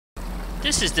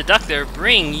This is Deductor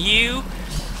bringing you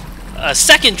a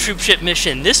second troopship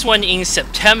mission, this one in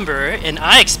September, and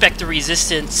I expect the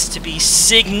resistance to be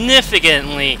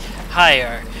significantly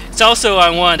higher. It's also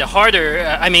on one of the harder,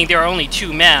 I mean there are only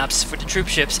 2 maps for the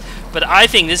troopships, but I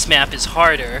think this map is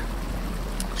harder.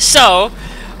 So,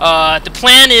 the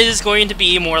plan is going to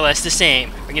be more or less the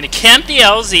same. We're going to camp the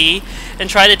LZ and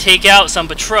try to take out some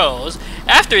patrols.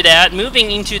 After that,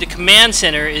 moving into the command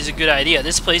center is a good idea.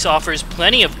 This place offers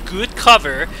plenty of good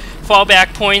cover,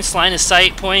 fallback points, line of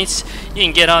sight points. You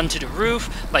can get onto the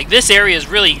roof. Like, this area is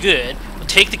really good. We'll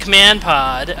take the command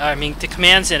the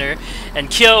command center, and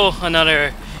kill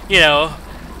another, 4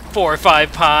 or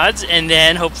 5 pods, and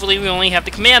then hopefully we only have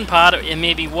the command pod and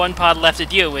maybe 1 pod left to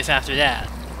deal with after that.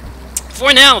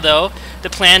 For now, though, the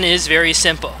plan is very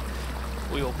simple.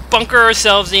 We will bunker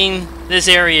ourselves in this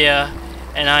area,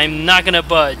 and I'm not gonna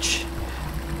budge.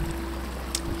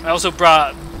 I also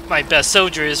brought my best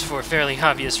soldiers for fairly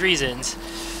obvious reasons.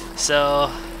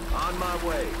 So, on my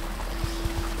way.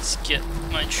 Let's get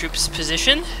my troops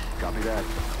positioned. Copy that.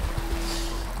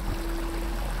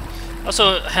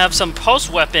 Also have some pulse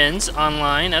weapons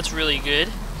online. That's really good.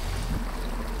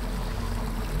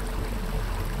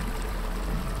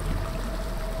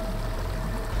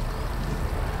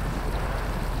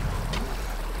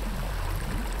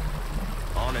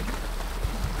 On it.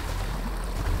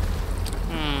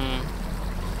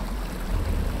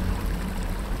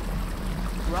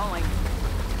 Rolling.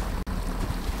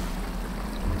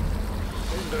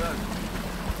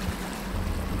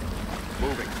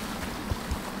 Moving.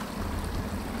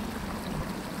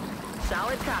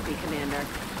 Solid copy, Commander.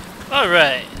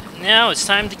 Alright, now it's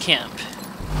time to camp.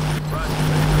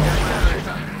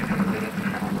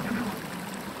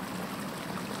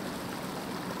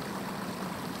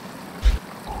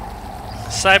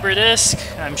 Cyber Disc,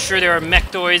 I'm sure there are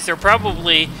mechtoids. There are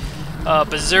probably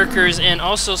berserkers and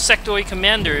also sectoid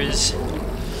commanders.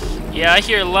 Yeah, I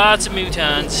hear lots of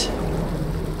mutons.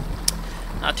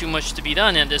 Not too much to be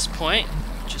done at this point.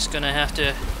 Just gonna have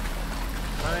to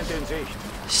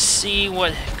see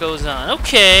what goes on.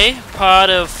 Okay, pod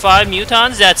of 5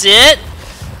 mutons, that's it?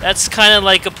 That's kind of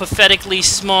like a pathetically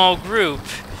small group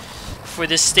for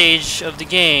this stage of the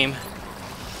game.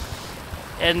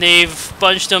 And they've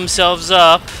bunched themselves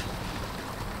up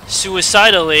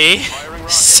suicidally.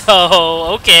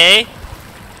 So, okay.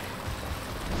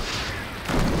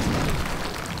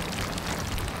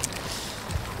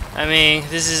 I mean,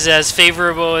 this is as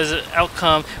favorable as an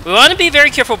outcome. We want to be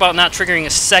very careful about not triggering a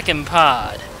second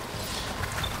pod.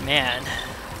 Man.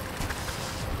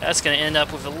 That's going to end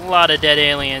up with a lot of dead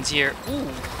aliens here. Ooh.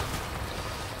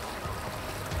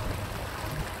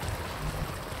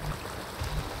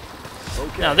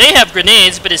 Okay. Now, they have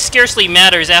grenades, but it scarcely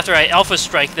matters after I alpha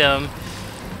strike them.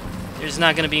 There's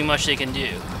not going to be much they can do.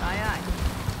 Aye, aye.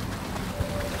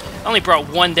 I only brought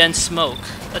 1 dense smoke.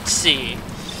 Let's see.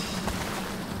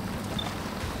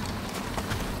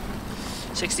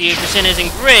 68%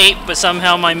 isn't great, but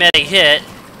somehow my medic hit.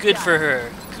 Good for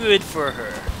her. Good for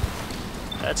her.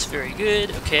 That's very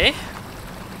good. Okay.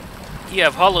 You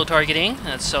have hollow targeting.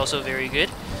 That's also very good.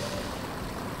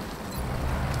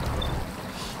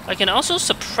 I can also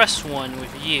suppress one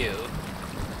with you.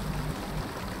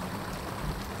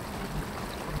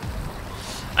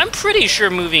 I'm pretty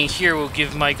sure moving here will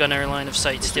give my gunner line of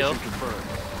sight still.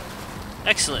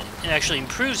 Excellent. It actually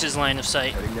improves his line of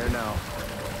sight. Heading there now.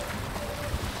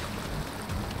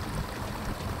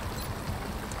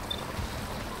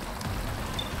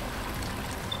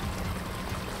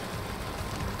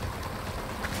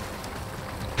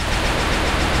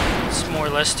 It's more or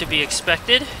less to be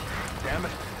expected. Damn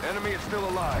it. Enemy is still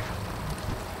alive.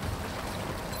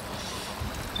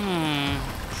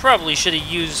 Probably should have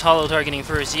used hollow targeting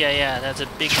first. Yeah, that's a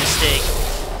big mistake.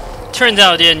 Turns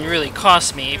out it didn't really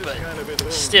cost me, but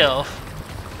still.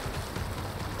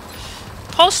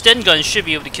 Pulse stun gun should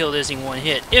be able to kill this in 1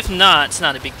 hit. If not, it's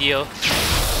not a big deal.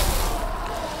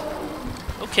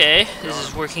 Okay, this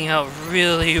is working out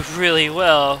really, really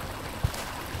well.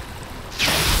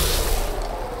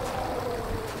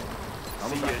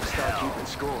 I'm about to start keeping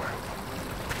score.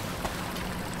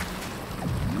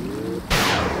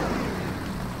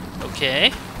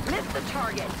 Okay, Missed the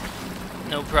target.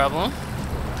 no problem.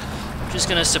 I'm just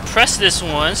gonna suppress this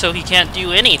one so he can't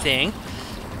do anything.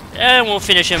 And we'll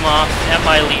finish him off at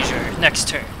my leisure next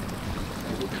turn.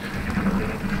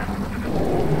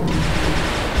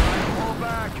 Fall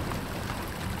back.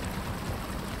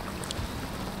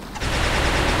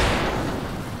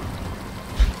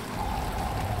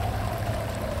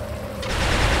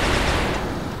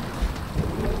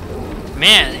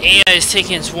 Man, AI is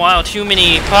taking its while. Too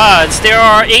many pods. There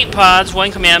are 8 pods,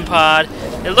 1 command pod.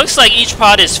 It looks like each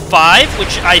pod is 5,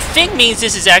 which I think means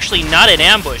this is actually not an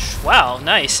ambush. Wow,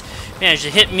 nice. Managed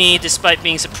to hit me despite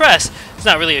being suppressed. It's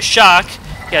not really a shock.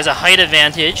 He has a height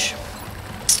advantage.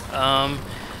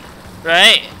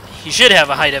 Right? He should have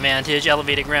a height advantage,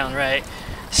 elevated ground, right?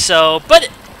 So, but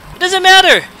it doesn't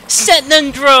matter.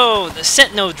 Sentinel drone, the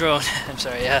Sentinel drone. I'm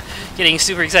sorry, getting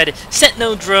super excited.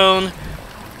 Sentinel drone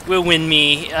will win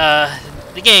me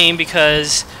the game,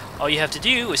 because all you have to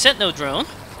do with Sentinel drone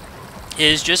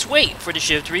is just wait for the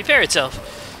shiv to repair itself,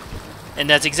 and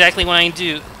that's exactly what I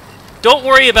do. Don't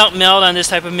worry about meld on this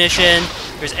type of mission.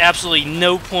 There's absolutely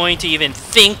no point to even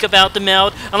think about the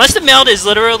meld, unless the meld is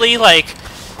literally like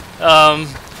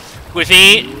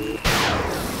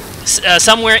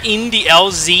somewhere in the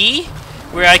LZ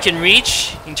where I can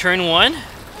reach in turn 1.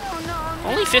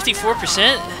 Only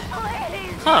 54%?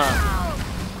 Huh.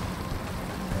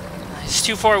 It's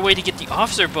too far away to get the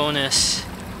officer bonus.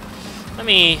 Let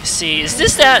me see. Is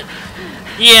this that?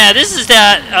 Yeah, this is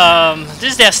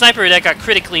that sniper that got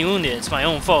critically wounded. It's my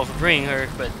own fault for bringing her,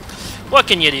 but what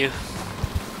can you do?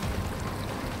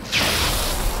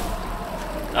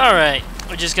 Alright,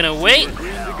 we're just gonna wait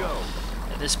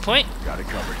at this point. Got it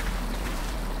covered.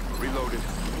 Reloaded.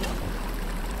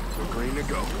 We're green to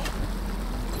go.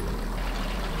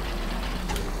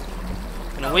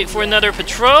 Gonna wait for another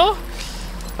patrol.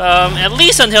 At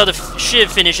least until the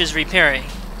shiv finishes repairing.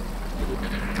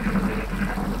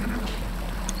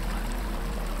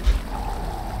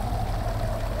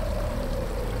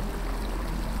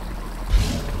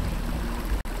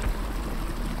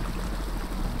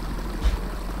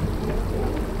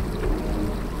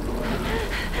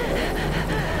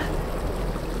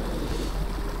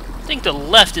 I think the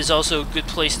left is also a good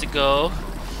place to go.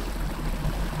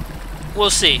 We'll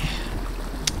see.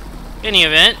 In any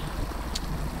event,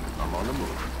 I'm on the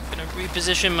move. gonna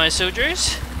reposition my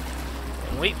soldiers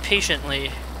and wait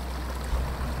patiently.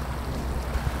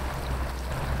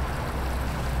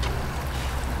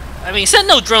 I mean,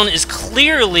 Sentinel drone is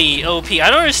clearly OP. I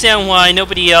don't understand why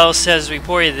nobody else has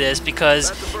reported this,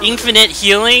 because infinite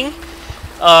healing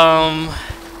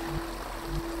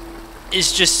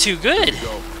is just too good.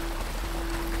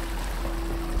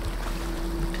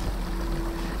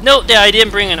 Note that I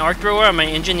didn't bring an arc thrower on my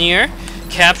engineer.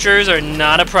 Captures are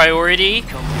not a priority.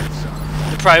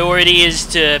 The priority is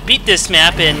to beat this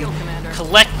map and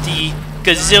collect the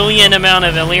gazillion amount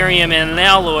of Elerium and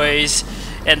alloys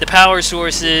and the power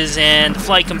sources and the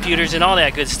flight computers and all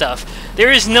that good stuff.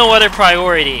 There is no other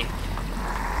priority.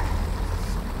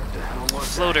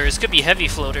 Floaters. Could be heavy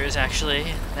floaters,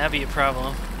 actually. That'd be a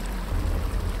problem.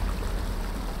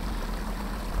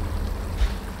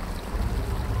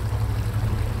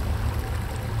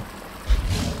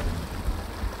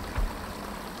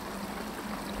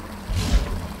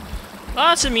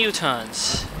 Lots of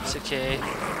mutons. It's okay.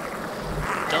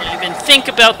 Don't even think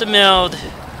about the meld.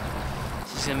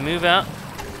 Just gonna move out.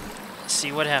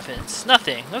 See what happens.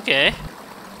 Nothing. Okay.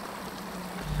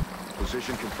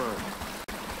 Position confirmed.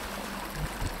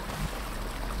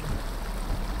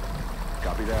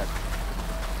 Copy that.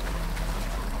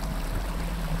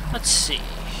 Let's see.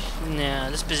 Nah,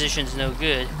 this position's no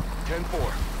good.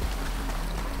 10-4.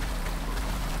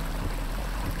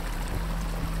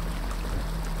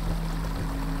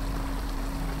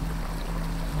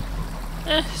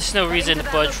 There's no reason to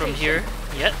budge from here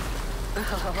yet.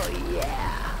 Oh,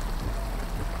 yeah.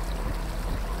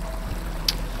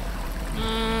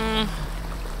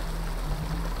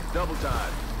 Double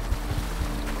time.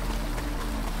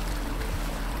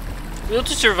 Will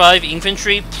to survive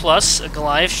infantry plus a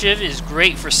Goliath shiv is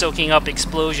great for soaking up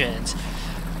explosions.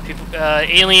 People,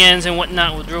 aliens and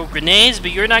whatnot will throw grenades,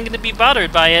 but you're not going to be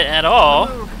bothered by it at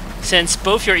all, since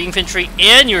both your infantry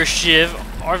and your shiv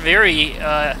are very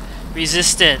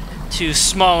resistant to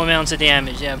small amounts of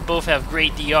damage. Yeah, both have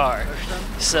great DR.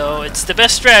 So it's the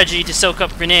best strategy to soak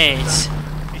up grenades.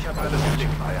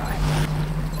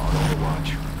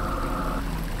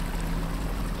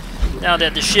 Now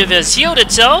that the shiv has healed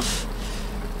itself,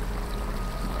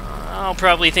 I'll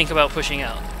probably think about pushing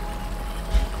out.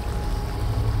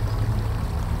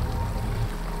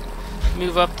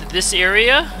 Move up to this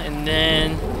area, and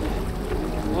then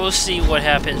we'll see what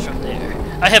happens from there.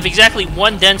 I have exactly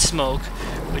 1 dense smoke,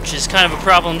 which is kind of a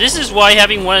problem. This is why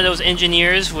having one of those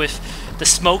engineers with the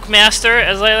Smoke Master,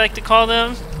 as I like to call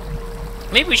them.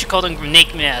 Maybe we should call them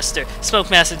Grenade Master. Smoke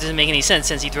Master doesn't make any sense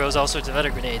since he throws all sorts of other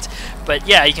grenades. But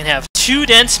yeah, you can have 2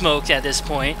 dense smokes at this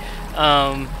point.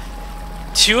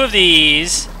 2 of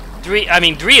these, 3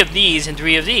 of these and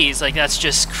 3 of these. Like, that's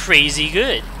just crazy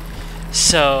good.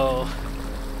 So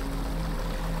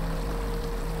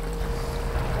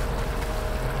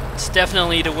It's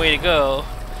definitely the way to go.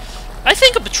 I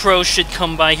think a patrol should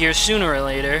come by here sooner or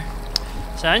later.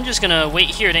 So I'm just gonna wait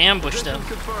here to ambush them.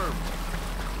 Confirmed.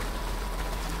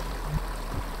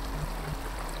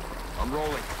 I'm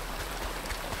rolling.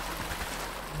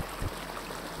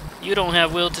 You don't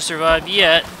have will to survive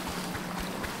yet.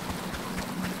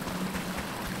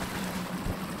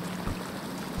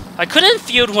 I couldn't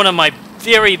field one of my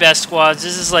very best squads.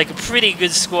 This is like a pretty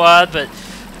good squad, but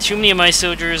too many of my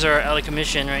soldiers are out of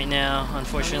commission right now,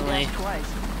 unfortunately.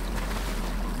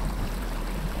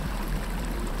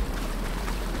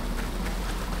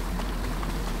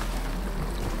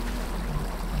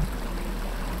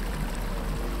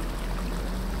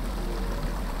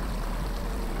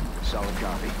 Solid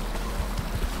copy.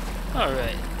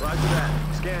 Alright. Roger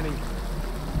that. Scanning.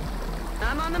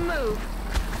 I'm on the move.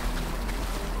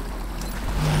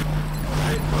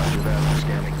 Roger that.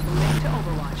 Scanning. Link to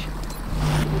Overwatch.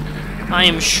 I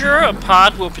am sure a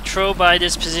pod will patrol by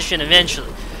this position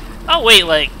eventually. I'll wait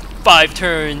like 5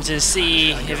 turns and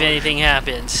see if anything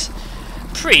happens.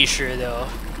 Pretty sure though.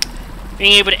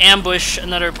 Being able to ambush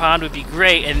another pod would be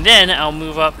great, and then I'll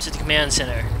move up to the command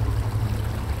center.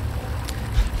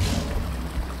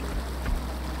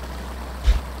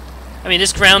 I mean,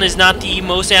 this ground is not the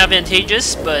most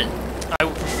advantageous, but I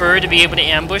would prefer to be able to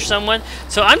ambush someone.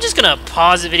 So I'm just gonna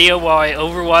pause the video while I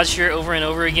overwatch here over and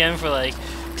over again for like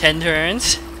 10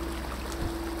 turns.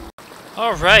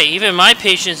 Alright, even my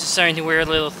patience is starting to wear a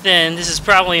little thin. This is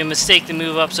probably a mistake to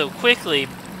move up so quickly,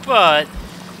 but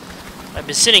I've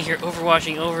been sitting here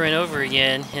overwatching over and over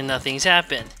again and nothing's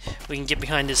happened. We can get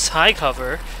behind this high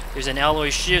cover. There's an alloy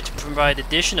shield to provide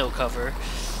additional cover.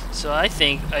 So I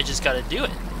think I just gotta do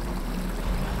it.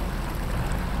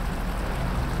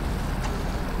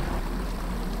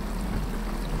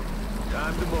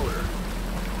 Time to motor.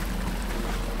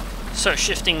 Start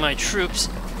shifting my troops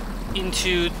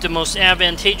into the most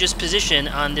advantageous position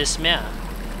on this map.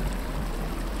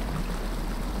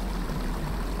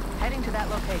 Heading to that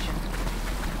location.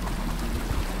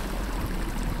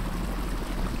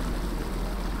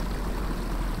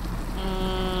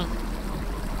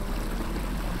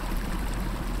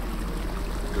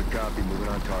 Good copy. Moving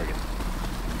on target.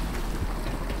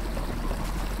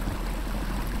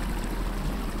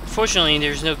 Fortunately,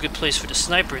 there's no good place for the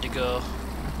sniper to go.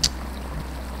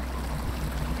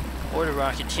 Or the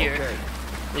rocketeer. Okay.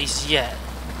 At least yet.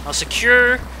 I'll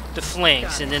secure the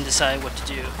flanks and then decide what to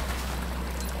do.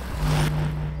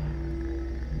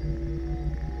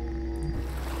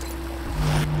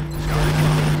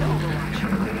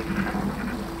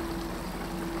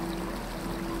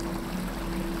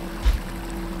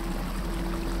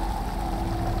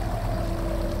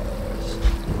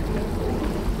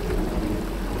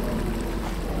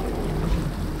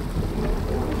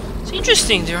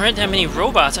 Interesting, there aren't that many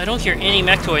robots. I don't hear any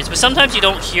mechtoids, but sometimes you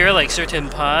don't hear like certain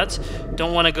pods.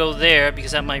 Don't want to go there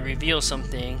because that might reveal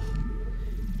something.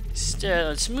 Instead,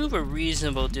 let's move a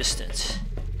reasonable distance.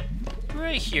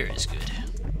 Right here is good.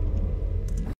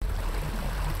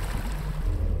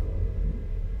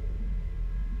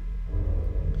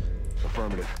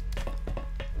 Affirmative.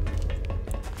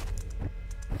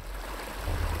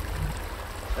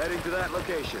 Heading to that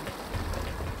location.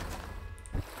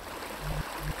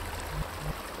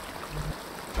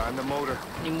 Time to motor.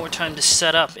 Need more time to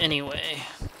set up anyway.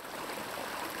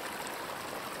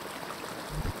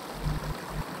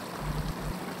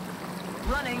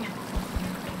 Running.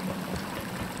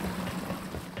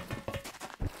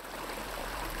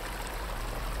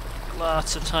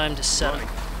 Lots of time to set up.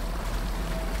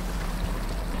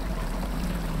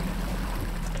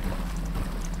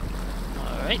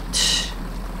 Alright.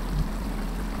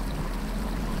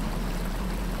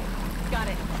 Got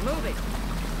it. Moving.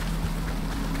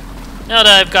 Now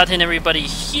that I've gotten everybody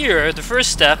here, the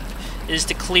first step is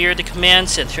to clear the command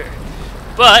center.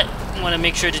 But I want to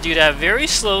make sure to do that very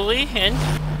slowly and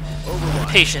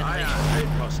patiently.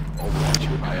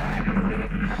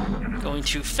 Going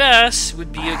too fast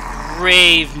would be a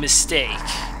grave mistake.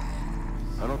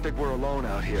 I don't think we're alone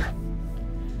out here.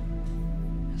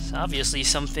 It's obviously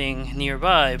something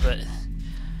nearby, but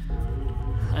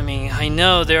I mean, I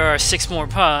know there are 6 more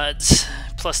pods,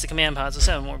 plus the command pods, so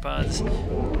 7 more pods.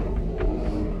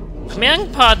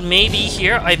 Command pod may be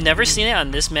here. I've never seen it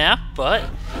on this map, but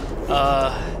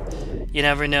you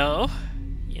never know.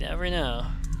 You never know.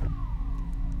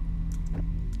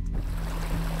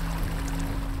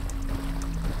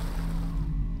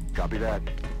 Copy that.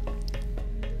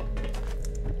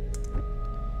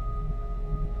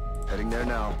 Heading there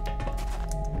now.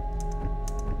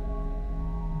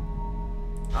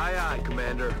 Aye, aye,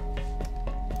 Commander.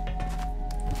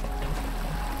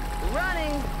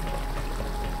 Running.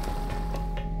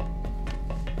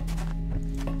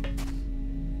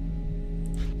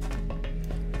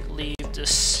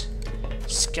 this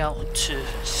scout to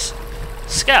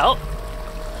scout.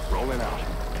 Rolling out.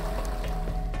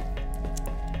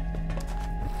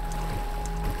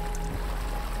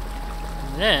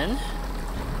 Then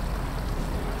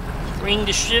bring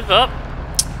the ship up.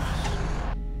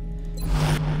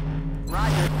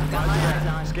 Roger. Got my eyes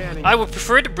on. Scanning. I would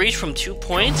prefer to breach from 2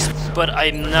 points, but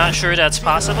I'm not sure that's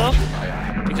possible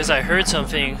because I heard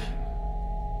something.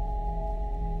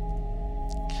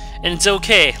 And it's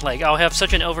okay, like I'll have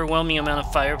such an overwhelming amount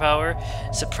of firepower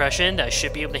suppression that I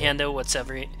should be able to handle what's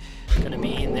ever gonna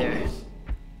be in there.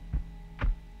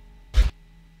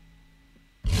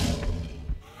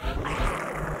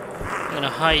 I'm gonna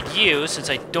hide you since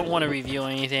I don't want to reveal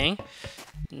anything.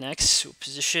 Next, we'll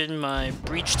position my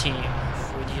breach team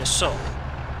for the assault.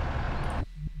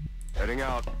 Heading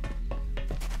out.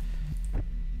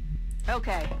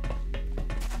 Okay.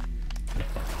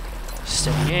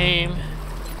 Steady aim.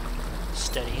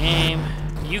 Steady aim.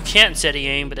 You can't steady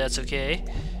aim, but that's okay.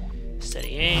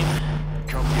 Steady aim.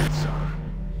 Come get some.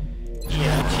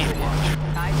 Yeah, we'll keep it.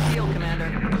 Eyes peeled, Commander.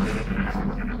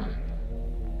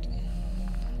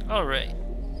 Alright.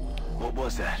 What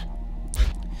was that?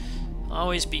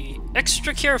 Always be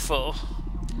extra careful.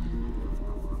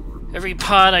 Every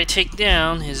pod I take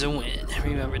down is a win.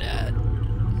 Remember that.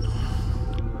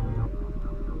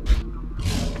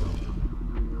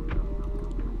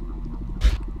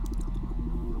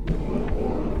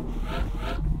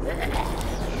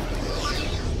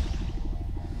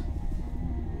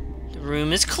 The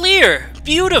room is clear!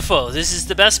 Beautiful! This is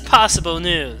the best possible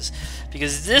news.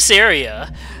 Because this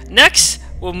area, next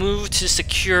we'll move to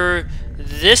secure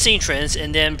this entrance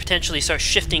and then potentially start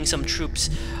shifting some troops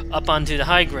up onto the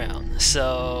high ground.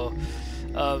 So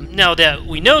now that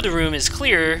we know the room is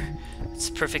clear, it's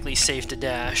perfectly safe to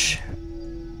dash.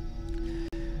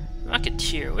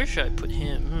 Rocketeer, where should I put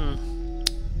him?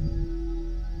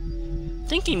 I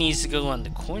think he needs to go on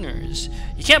the corners.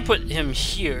 You can't put him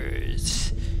here.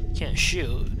 You can't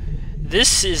shoot.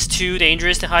 This is too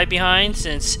dangerous to hide behind,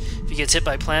 since if he gets hit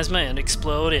by plasma and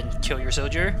explode and kill your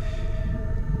soldier.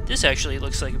 This actually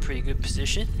looks like a pretty good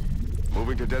position.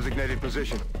 Moving to designated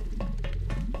position.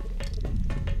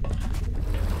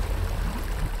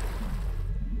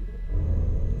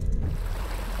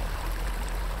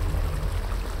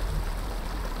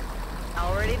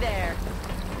 Already there.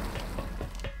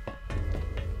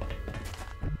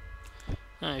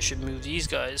 I should move these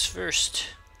guys first.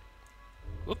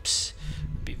 Whoops.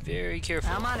 Be very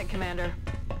careful. I'm on it, Commander.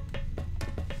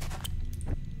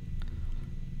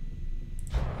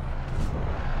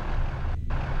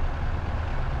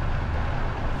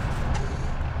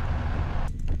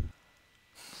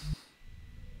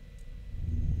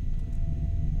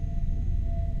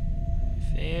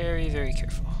 Very, very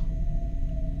careful.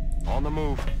 On the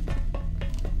move.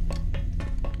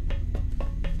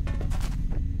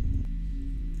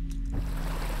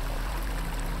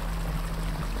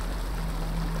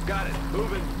 Got it.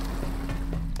 Moving.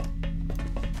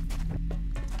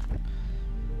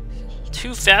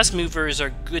 Two fast movers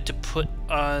are good to put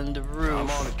on the I'm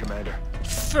roof on it, Commander.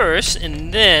 first,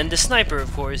 and then the sniper,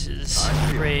 of course, is I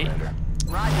feel it, great. Commander.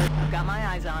 Roger. I've got my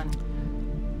eyes on.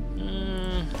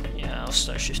 Yeah, I'll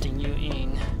start shifting you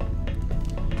in.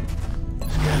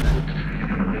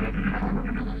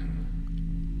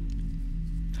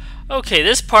 Okay,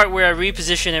 this part where I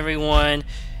reposition everyone,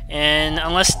 and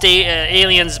unless the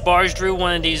aliens barge through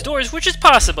one of these doors, which is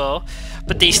possible,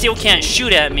 but they still can't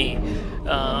shoot at me.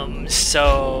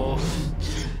 So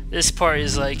this part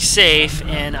is like safe,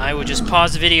 and I will just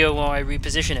pause the video while I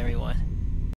reposition everyone.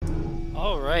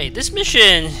 Alright, this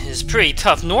mission is pretty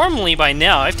tough. Normally by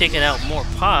now I've taken out more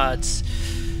pods,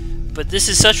 but this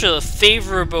is such a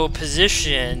favorable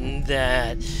position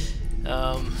that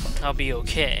I'll be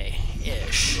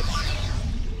okay-ish.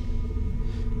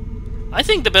 I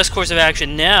think the best course of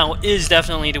action now is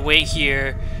definitely to wait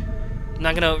here. I'm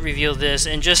not gonna reveal this,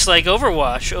 and just like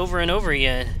Overwatch over and over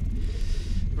again.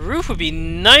 Roof would be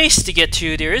nice to get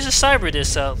to. There is a cyber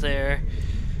disc out there.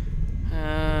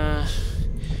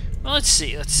 Well, let's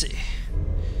see.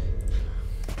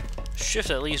 Shift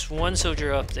at least one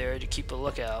soldier up there to keep a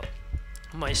lookout.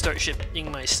 I might start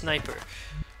shifting my sniper.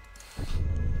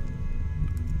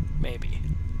 Maybe.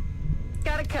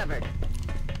 Got it covered.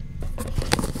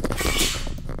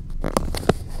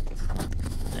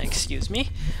 Excuse me.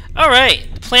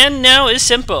 Alright, the plan now is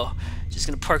simple. Just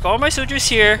gonna park all my soldiers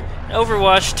here, and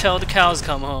Overwatch till the cows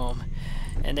come home.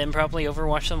 And then probably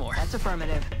Overwatch some more. That's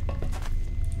affirmative.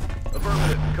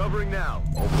 Affirmative. Covering now.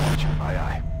 Overwatch. Aye,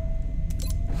 aye.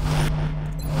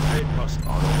 Outpost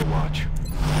on Overwatch.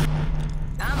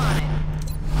 I'm on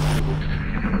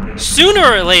it.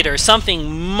 Sooner or later,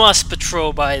 something must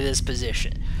patrol by this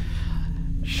position.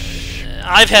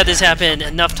 I've had this happen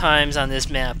enough times on this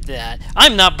map that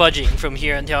I'm not budging from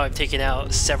here until I've taken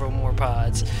out several more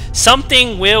pods.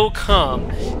 Something will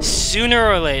come sooner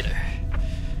or later.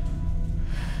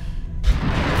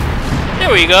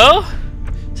 There we go.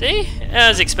 See?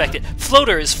 As expected.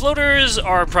 Floaters. Floaters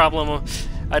are a problem.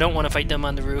 I don't want to fight them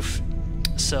on the roof.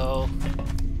 So,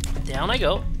 down I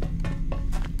go.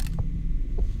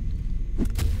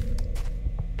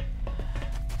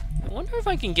 I wonder if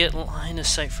I can get line of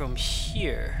sight from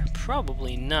here.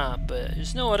 Probably not, but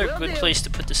there's no other good place to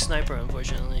put the sniper,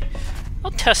 unfortunately.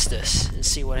 I'll test this and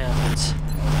see what happens.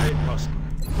 Hey, Boston.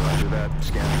 Roger that.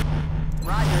 Scanning.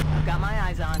 Roger. I've got my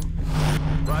eyes on.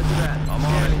 Roger that. I'm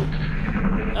on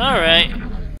it. Alright.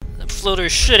 The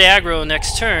floaters should aggro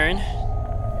next turn.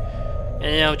 And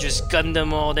then I'll just gun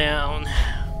them all down.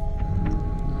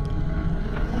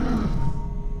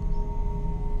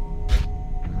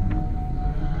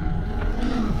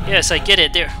 Yes, I get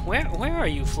it. There. Where are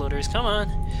you, floaters? Come on.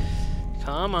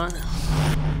 Come on.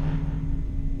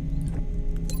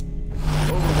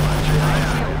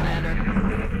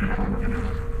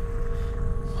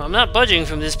 I'm not budging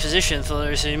from this position,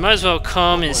 floaters, so you might as well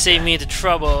come and save me the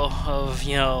trouble of,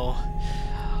 you know,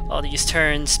 all these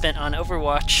turns spent on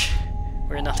Overwatch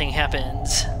where nothing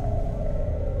happens.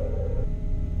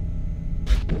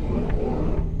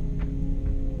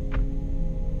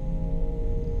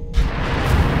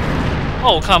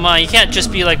 Oh, come on, you can't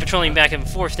just be like patrolling back and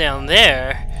forth down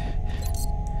there.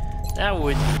 That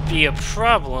would be a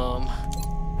problem.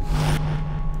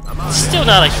 It's still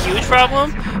not a huge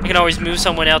problem. I can always move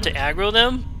someone out to aggro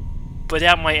them, but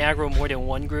that might aggro more than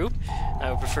one group.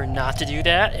 I would prefer not to do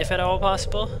that, if at all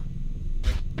possible.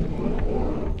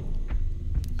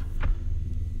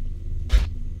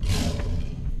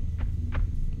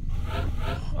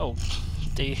 Oh,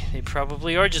 they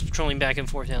probably are just patrolling back and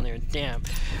forth down there. Damn.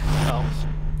 Well,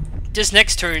 this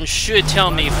next turn should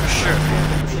tell me for sure.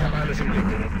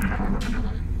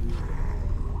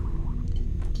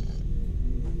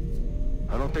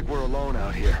 I don't think we're alone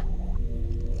out here.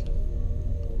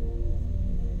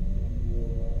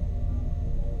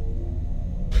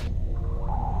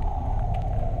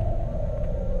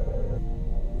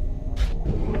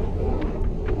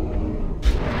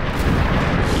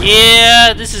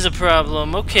 Yeah, this is a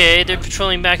problem. Okay, they're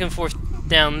patrolling back and forth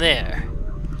down there.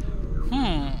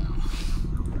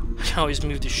 I can always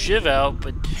move the Shiv out,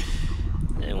 but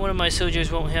then one of my soldiers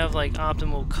won't have, like,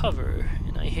 optimal cover,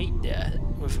 and I hate that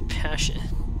with a passion.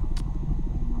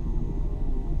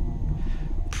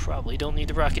 Probably don't need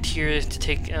the Rocketeer to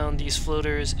take down these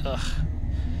floaters. Ugh.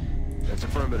 That's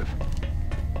affirmative.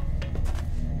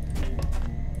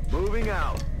 Moving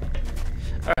out.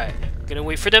 Alright, we're gonna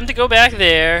wait for them to go back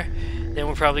there, then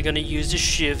we're probably gonna use the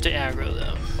Shiv to aggro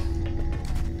them.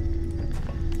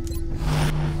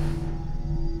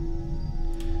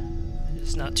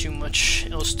 There's not too much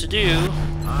else to do.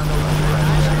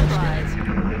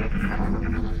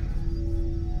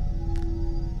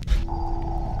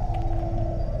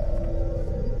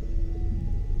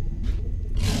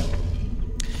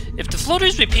 If the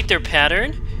floaters repeat their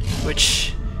pattern,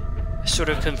 which I sort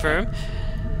of confirm,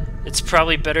 it's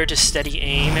probably better to steady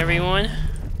aim, everyone.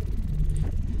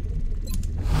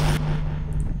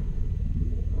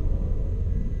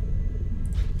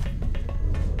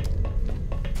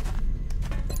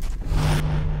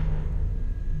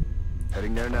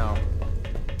 Heading there now.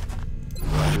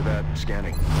 Roger that.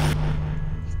 Scanning.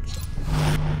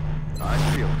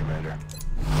 Eyes peeled, Commander.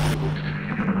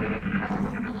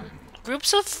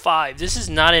 Groups of 5. This is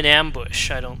not an ambush,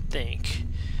 I don't think.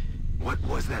 What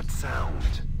was that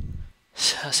sound?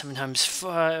 7 times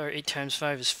 5 or 8 times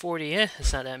 5 is 40. Eh,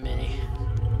 that's not that many.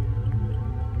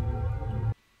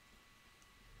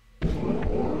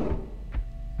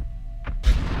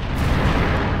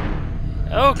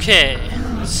 Okay,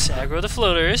 let's aggro the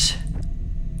floaters.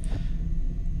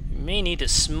 We may need to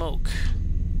smoke.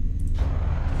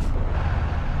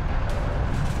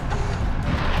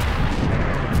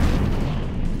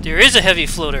 There is a heavy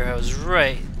floater, I was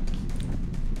right.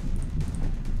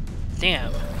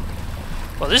 Damn.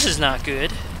 Well, this is not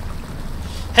good.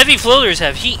 Heavy floaters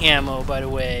have heat ammo, by the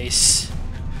way,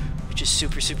 which is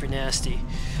super, super nasty.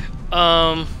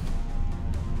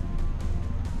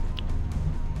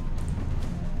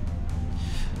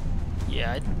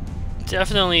 Yeah, I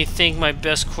definitely think my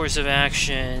best course of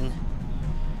action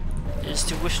is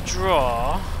to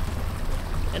withdraw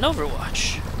and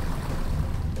Overwatch.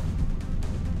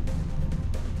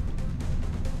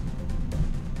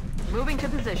 Moving to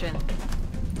position.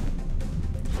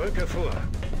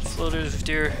 Floaters with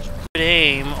their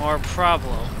aim are a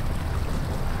problem.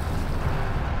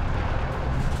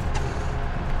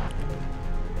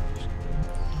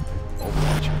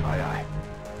 Overwatch. Aye, aye.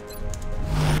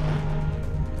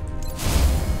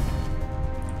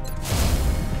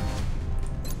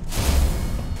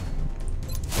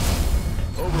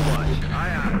 Overwatch.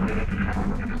 Aye, aye.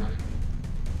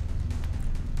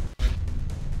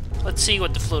 Let's see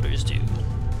what the floaters do.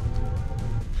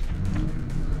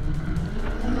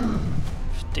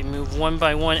 If they move one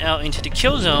by one out into the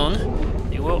kill zone,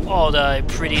 they will all die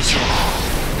pretty soon.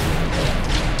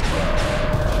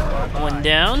 One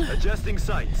down. Adjusting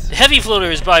sights. The heavy floater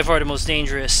is by far the most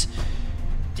dangerous.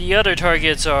 The other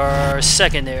targets are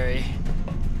secondary.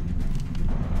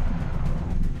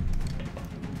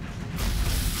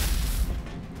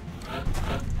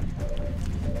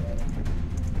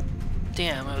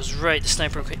 Damn, I was right. The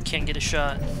sniper can't get a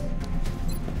shot.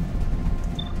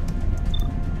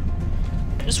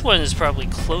 This one is probably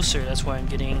closer. That's why I'm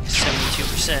getting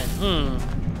 72%.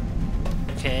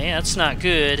 Okay, that's not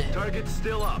good. Target's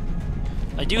still up.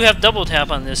 I do have double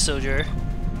tap on this soldier.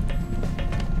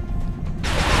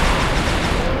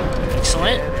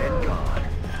 Excellent. Dead and gone.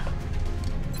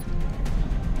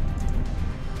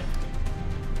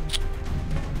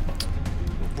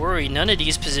 Worry, none of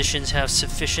these positions have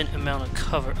sufficient amount of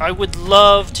cover. I would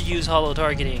love to use hollow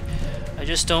targeting. I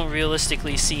just don't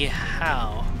realistically see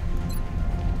how.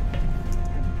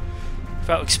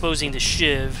 Without exposing the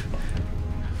shiv.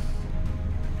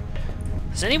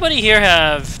 Does anybody here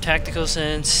have tactical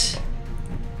sense?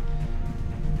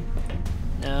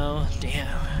 No?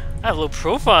 Damn. I have low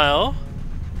profile.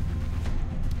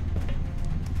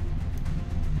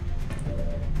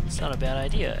 It's not a bad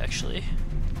idea, actually.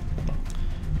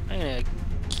 I'm gonna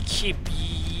keep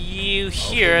you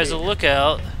here as a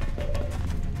lookout.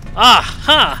 Ah!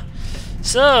 Ha!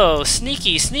 So,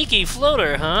 sneaky, sneaky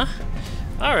floater, huh?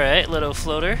 Alright, little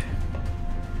floater.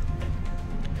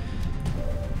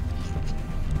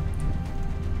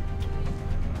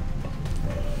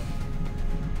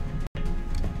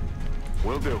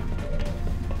 Will do.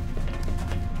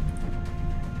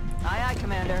 Aye, aye,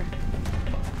 Commander.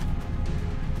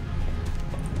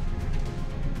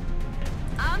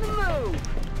 On the move!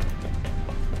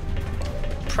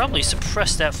 Probably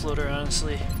suppress that floater,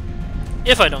 honestly.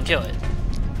 If I don't kill it.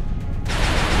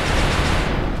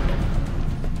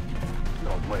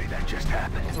 No way that just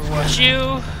happened. Overwatch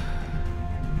you.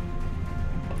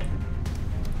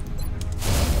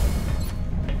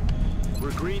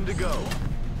 We're green to go.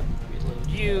 Reload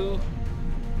you.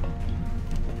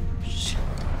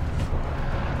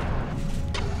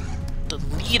 The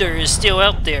leader is still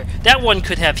out there. That one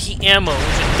could have heat ammo, which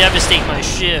would devastate my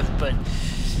shiv, but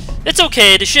it's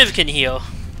okay, the shiv can heal.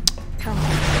 Come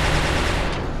on.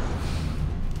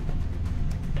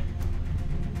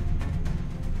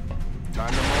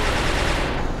 Time to motor.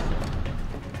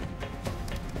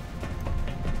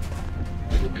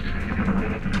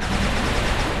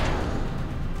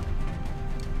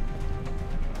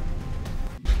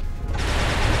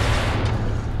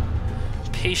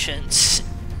 Patience.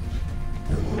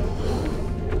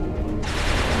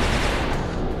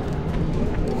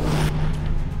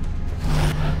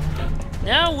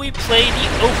 Now we play the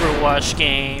Overwatch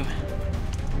game.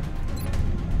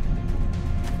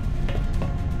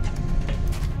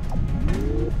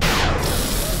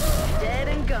 Dead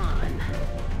and gone.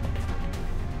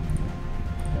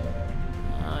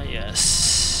 Ah,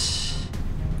 yes.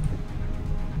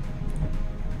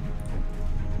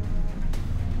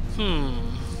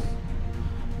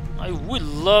 I would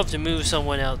love to move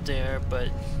someone out there, but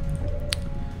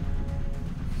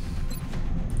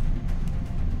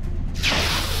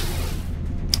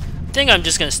I think I'm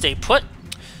just gonna stay put.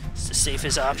 It's the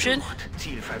safest option.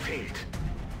 T58.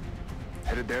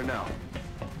 Headed there now.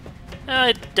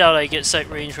 I doubt I get sight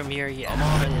range from here. Yeah,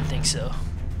 I didn't think so.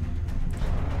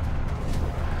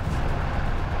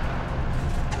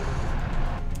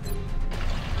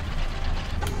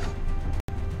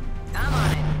 I'm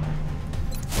on it.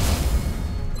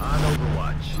 On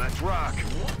Overwatch. Let's rock.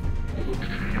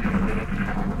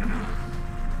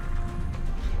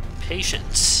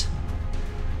 Patience.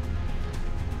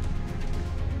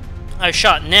 I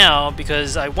shot now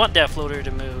because I want that floater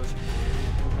to move.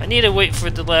 I need to wait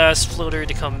for the last floater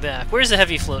to come back. Where's the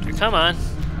heavy floater? Come on.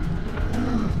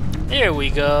 There we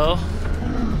go.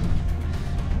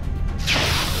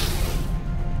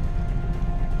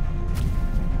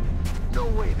 No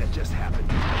way that just happened.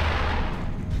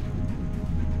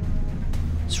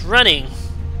 It's running.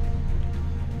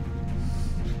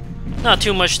 Not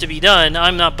too much to be done.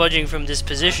 I'm not budging from this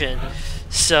position.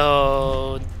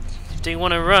 So If they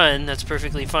want to run, that's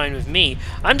perfectly fine with me.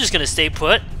 I'm just going to stay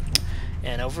put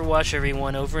and overwatch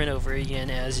everyone over and over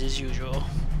again as is usual.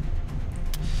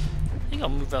 I think I'll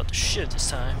move out the ship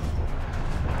this time.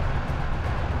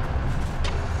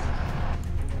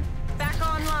 Back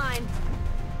online.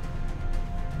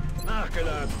 Knock it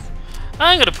on.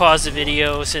 I'm going to pause the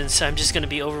video since I'm just going to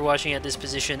be overwatching at this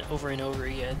position over and over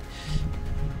again.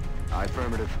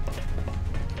 Affirmative.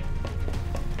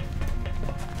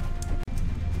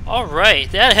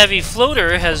 Alright, that heavy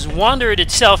floater has wandered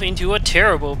itself into a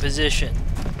terrible position.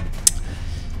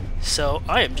 So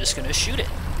I am just going to shoot it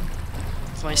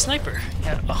with my sniper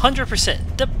at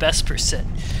 100%, the best percent.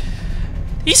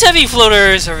 These heavy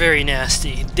floaters are very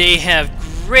nasty. They have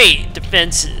great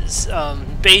defenses.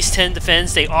 Base 10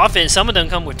 defense, they often, some of them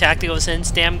come with tactical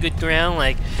defense, damn good ground.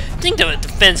 Like, I think the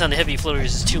defense on the heavy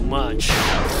floaters is too much.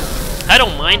 I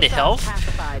don't mind the health,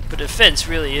 but defense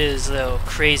really is, though,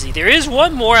 crazy. There is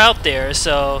one more out there,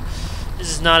 so this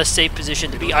is not a safe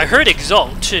position to be. I heard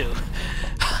Exalt, too.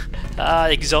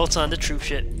 Exalt's on the troop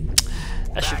ship.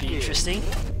 That should be interesting.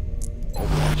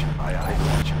 Overwatch. Aye, aye.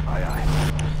 Aye, aye.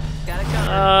 Got it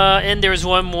covered. And there's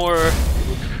one more,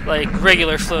 like,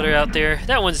 regular floater out there.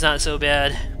 That one's not so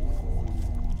bad.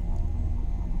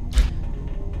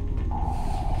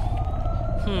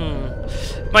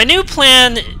 My new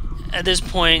plan at this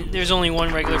point, there's only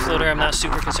one regular floater. I'm not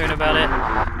super concerned about it.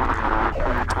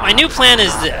 My new plan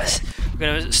is this. We're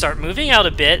going to start moving out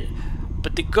a bit,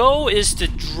 but the goal is to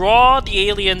draw the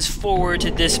aliens forward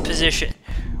to this position,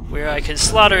 where I can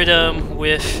slaughter them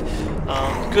with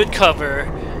good cover,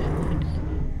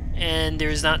 and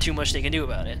there's not too much they can do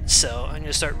about it. So I'm going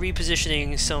to start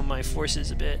repositioning some of my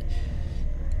forces a bit.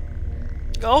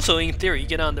 Also, in theory,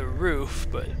 get on the roof,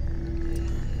 but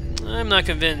I'm not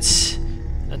convinced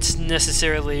that's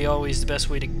necessarily always the best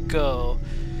way to go.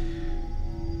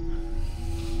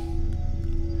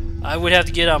 I would have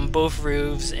to get on both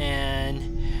roofs, and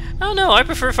I don't know, I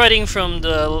prefer fighting from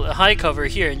the high cover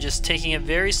here and just taking it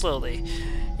very slowly.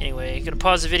 Anyway, gonna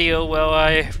pause the video while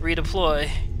I redeploy.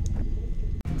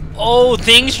 Oh,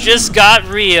 things just got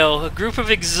real. A group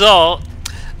of Exalt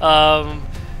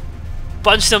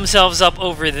bunched themselves up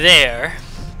over there,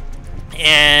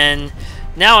 and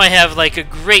now I have like a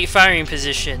great firing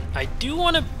position. I do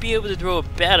want to be able to throw a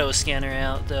battle scanner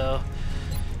out though,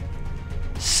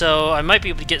 so I might be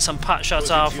able to get some pot shots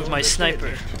off with my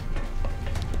sniper.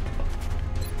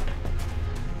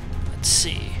 Let's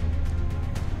see.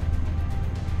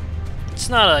 It's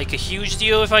not like a huge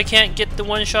deal if I can't get the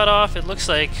one shot off. It looks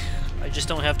like I just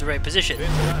don't have the right position.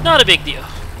 Not a big deal.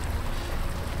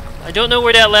 I don't know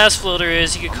where that last floater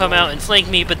is. He could come out and flank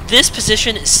me, but this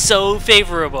position is so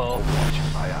favorable.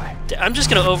 I'm just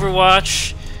going to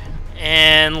overwatch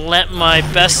and let my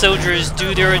best soldiers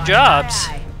do their jobs.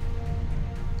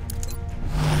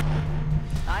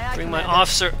 Bring my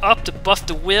officer up to buff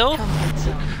the will.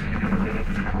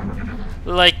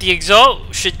 Like, the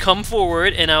Exalt should come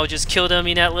forward, and I'll just kill them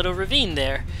in that little ravine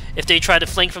there. If they try to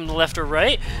flank from the left or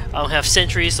right, I'll have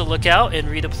sentries to look out and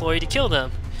redeploy to kill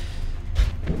them.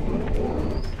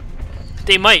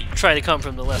 They might try to come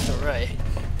from the left or right.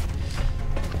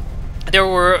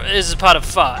 This is a pot of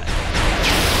 5.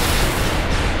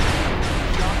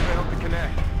 Failed to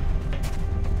connect.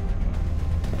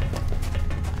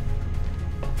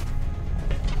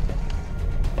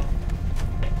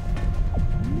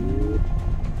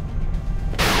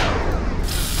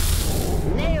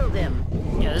 Nailed him.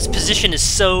 Yeah, this position is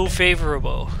so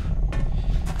favorable.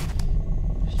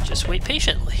 Just wait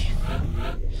patiently.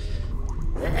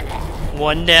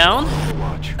 One down.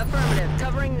 Overwatch. Affirmative.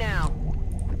 Covering now.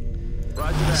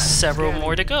 Roger that. Several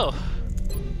more to go.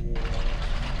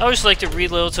 I always like to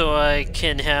reload so I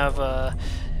can have a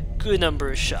good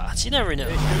number of shots. You never know.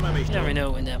 You never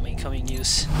know when that may come in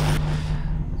use.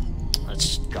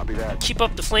 Let's Copy that. keep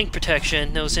up the flank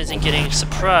protection. No sense in getting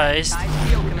surprised. Eyes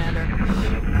peeled, Commander.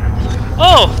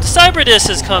 Oh, the Cyber Disc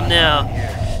has come now.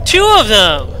 2 of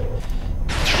them.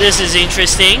 This is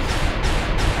interesting.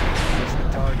 Missed the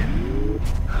target.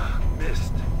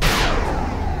 Missed.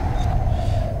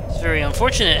 It's very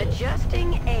unfortunate.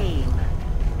 Adjusting aim.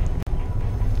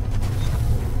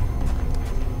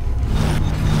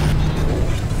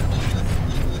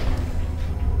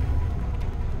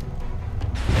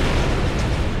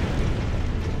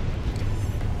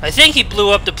 I think he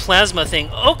blew up the plasma thing.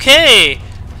 Okay!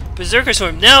 Berserker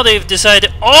Swarm. Now they've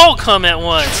decided to all come at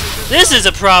once. This is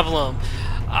a problem.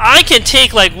 I can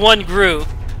take like 1 group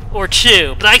or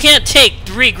 2, but I can't take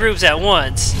 3 groups at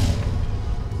once.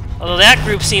 Although that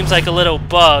group seems like a little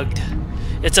bugged.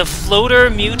 It's a floater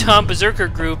mutant berserker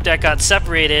group that got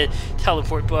separated,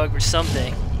 teleport bug or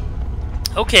something.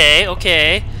 Okay,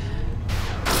 okay.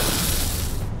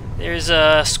 There's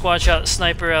a squad shot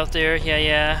sniper out there.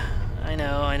 Yeah. I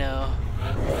know.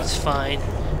 It's fine.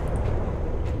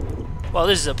 Well,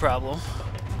 this is a problem.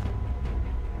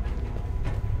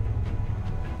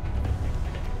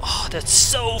 Oh, that's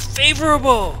so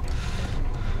favorable!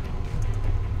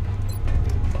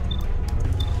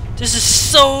 This is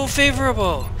so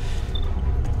favorable!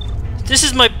 This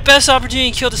is my best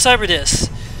opportunity to kill the Cyberdisc.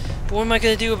 But what am I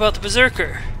going to do about the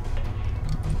Berserker?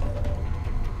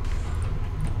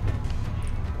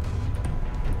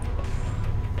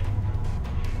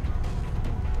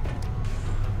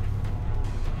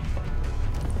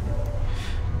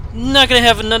 Not going to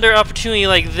have another opportunity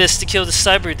like this to kill the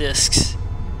Cyberdiscs.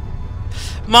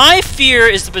 My fear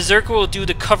is the Berserker will do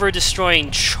the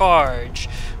cover-destroying charge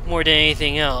more than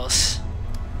anything else.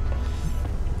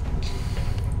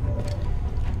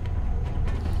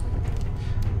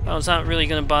 Well, it's not really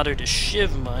going to bother to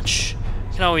shiv much.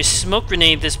 You can always smoke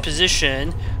grenade this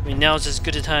position. I mean, now is as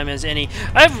good a time as any.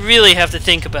 I really have to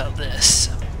think about this.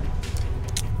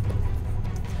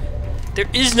 There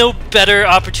is no better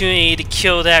opportunity to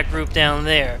kill that group down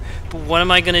there. But what am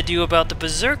I going to do about the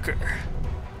Berserker?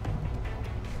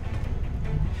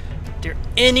 Are there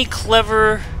any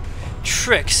clever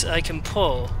tricks I can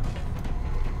pull?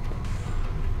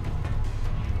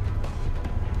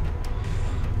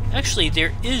 Actually,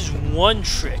 there is one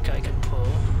trick I can pull.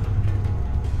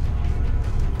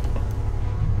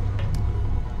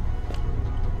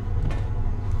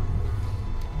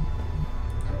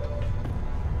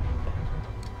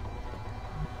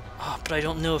 Oh, but I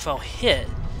don't know if I'll hit.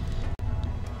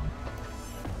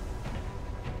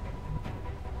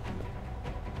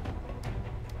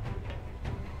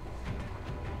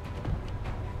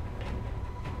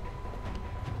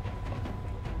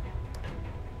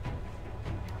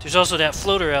 There's also that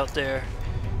floater out there.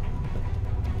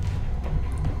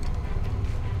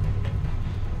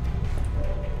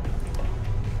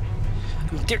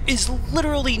 I mean, there is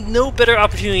literally no better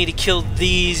opportunity to kill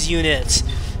these units.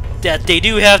 That they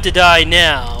do have to die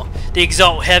now. The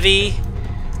Exalt Heavy,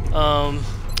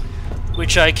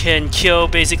 which I can kill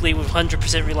basically with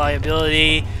 100%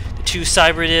 reliability. The 2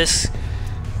 Cyberdiscs.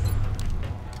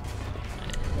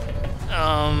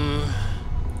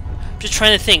 Just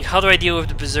trying to think, how do I deal with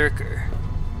the Berserker?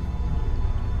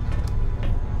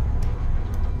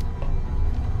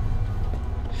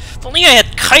 If only I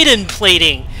had chitin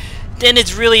plating, then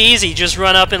it's really easy. Just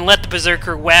run up and let the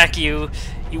Berserker whack you.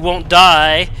 You won't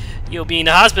die. You'll be in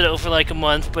the hospital for like a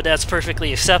month, but that's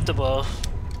perfectly acceptable.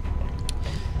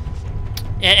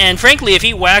 And frankly, if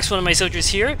he whacks one of my soldiers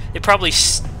here, they probably,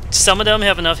 some of them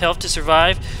have enough health to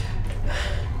survive.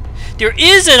 There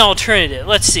is an alternative.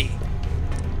 Let's see.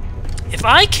 If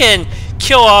I can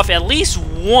kill off at least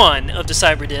one of the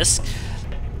Cyberdiscs,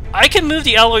 I can move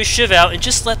the Alloy Shiv out and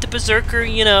just let the Berserker,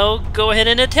 you know, go ahead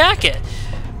and attack it.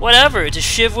 Whatever, the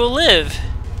Shiv will live.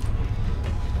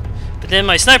 But then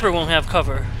my sniper won't have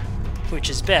cover, which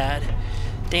is bad.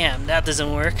 Damn, that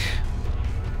doesn't work.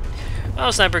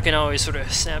 Well, sniper can always sort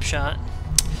of snapshot.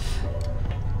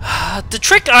 The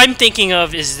trick I'm thinking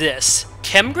of is this.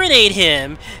 Chem grenade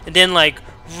him, and then like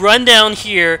run down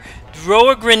here, throw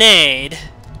a grenade,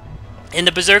 and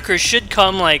the Berserker should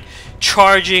come like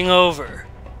charging over.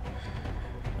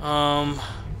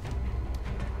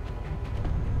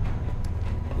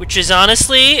 Which is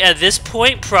honestly, at this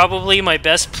point, probably my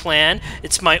best plan.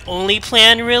 It's my only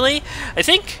plan, really. I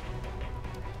think...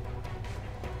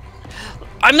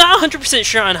 I'm not 100%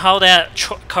 sure on how that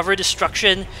cover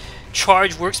destruction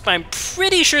charge works, but I'm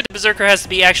pretty sure the Berserker has to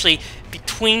be actually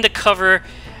between the cover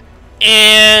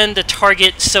and the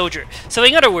target soldier. So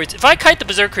in other words, if I kite the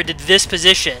Berserker to this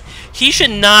position, he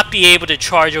should not be able to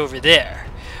charge over there.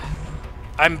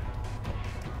 I'm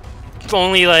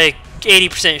only like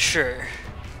 80% sure.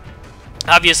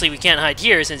 Obviously we can't hide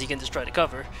here since he can destroy the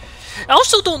cover. I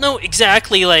also don't know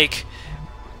exactly, like,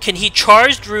 can he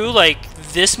charge through like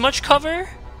this much cover?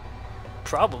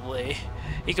 Probably.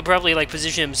 He could probably like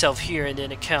position himself here and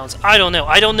then it counts. I don't know.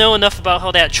 I don't know enough about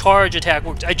how that charge attack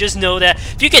works. I just know that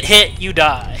if you get hit, you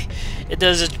die. It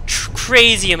does a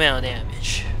crazy amount of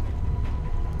damage.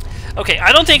 Okay,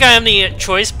 I don't think I have any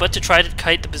choice but to try to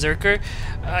kite the Berserker.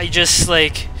 I just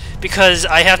like, because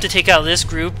I have to take out this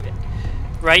group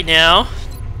right now.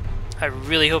 I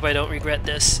really hope I don't regret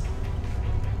this.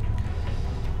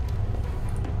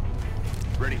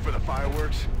 Ready for the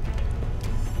fireworks?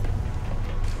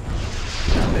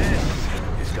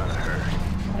 This is gonna hurt.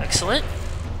 Excellent.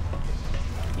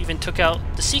 Even took out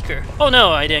the Seeker. Oh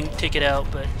no, I didn't take it out,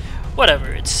 but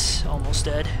whatever, it's almost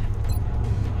dead.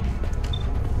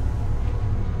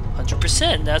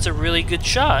 100%. That's a really good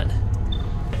shot.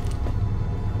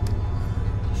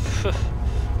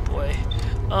 Boy.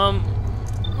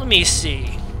 Let me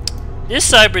see. This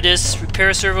Cyberdisc,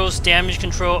 repair servos, damage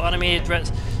control, automated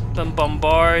threats,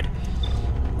 bombard.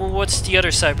 Well, what's the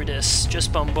other Cyberdisc?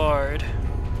 Just bombard.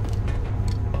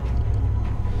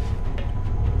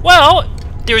 Well,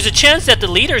 there's a chance that the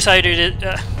leader Cyberdisc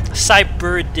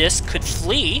could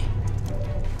flee.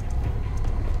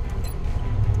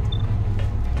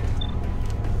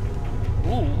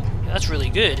 Ooh, that's really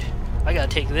good. I gotta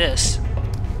take this.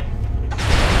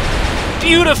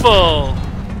 Beautiful!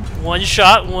 One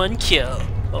shot, one kill.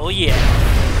 Oh yeah.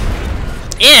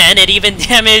 And it even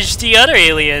damaged the other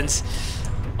aliens.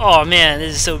 Oh man,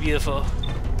 this is so beautiful.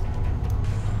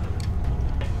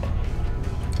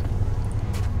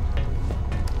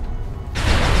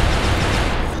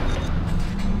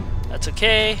 That's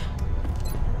okay.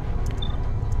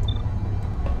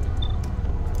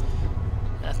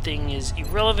 That thing is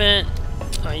irrelevant.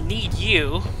 I need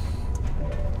you.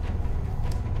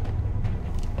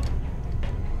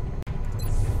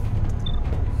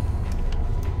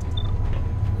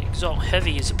 Exalt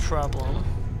Heavy is a problem.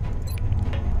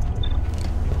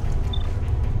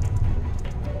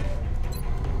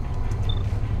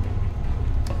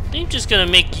 I'm just gonna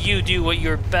make you do what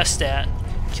you're best at,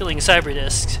 killing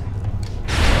Cyberdiscs.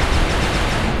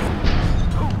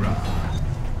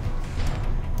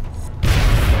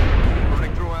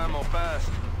 Running through ammo fast.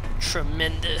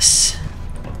 Tremendous.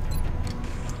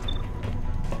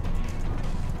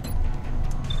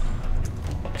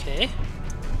 Okay.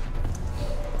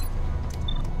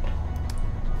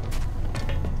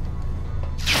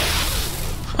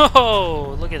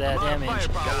 Oh, look at that damage.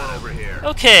 Over here.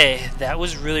 Okay, that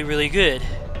was really, really good.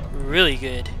 Really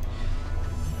good.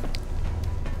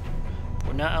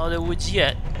 We're not out of the woods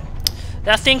yet.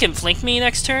 That thing can flank me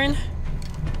next turn?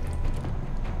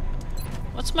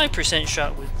 What's my percent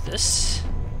shot with this?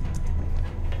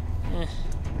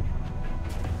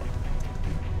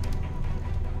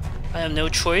 I have no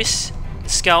choice. The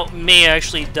scout may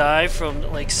actually die from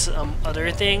like some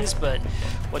other things, but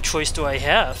what choice do I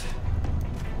have?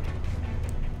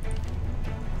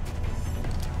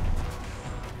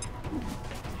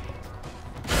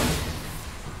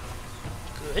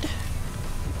 Good.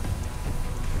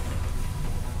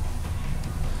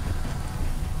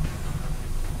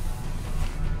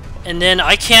 And then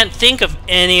I can't think of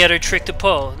any other trick to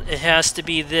pull. It has to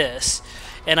be this.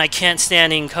 And I can't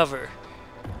stand in cover.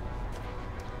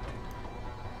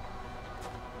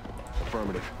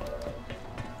 Affirmative.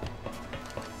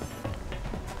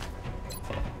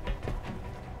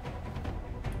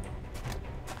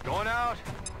 Going out.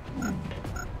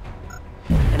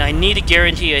 And I need to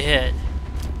guarantee a hit.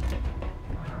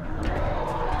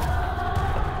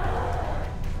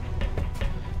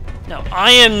 Now,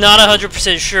 I am not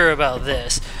 100% sure about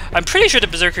this. I'm pretty sure the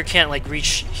Berserker can't, like,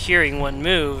 reach here in one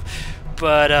move,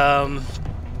 but,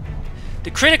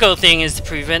 the critical thing is to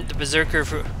prevent the Berserker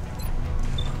from...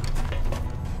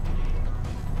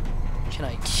 Can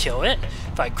I kill it?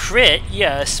 If I crit,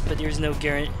 yes, but there's no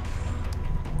guarantee...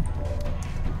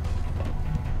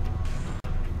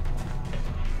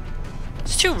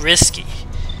 It's too risky.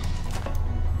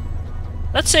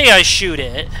 Let's say I shoot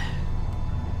it.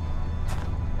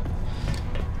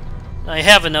 I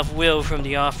have enough will from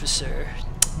the officer.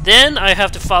 Then I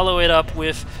have to follow it up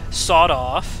with sawed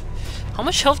off. How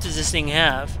much health does this thing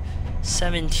have?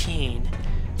 17.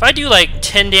 If I do like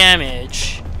 10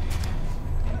 damage,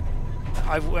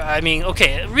 I mean,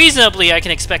 okay, reasonably I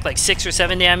can expect like 6 or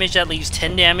 7 damage. That leaves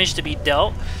 10 damage to be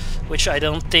dealt, which I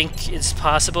don't think is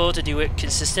possible to do it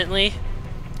consistently.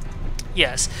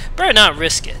 Yes, better not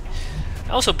risk it. I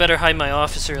also better hide my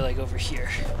officer like over here.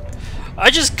 I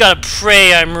just gotta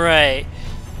pray I'm right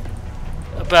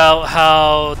about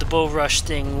how the bull rush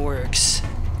thing works.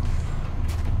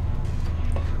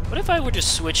 What if I were to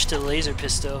switch to laser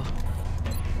pistol?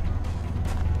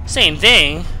 Same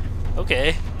thing.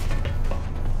 Okay.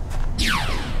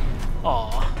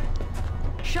 Aw.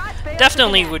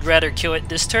 Definitely would rather kill it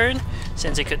this turn,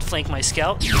 since it could flank my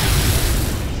scout. See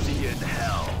you in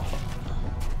hell.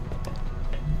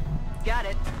 Got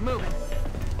it. Moving.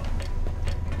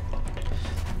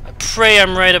 I pray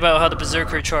I'm right about how the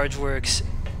Berserker charge works.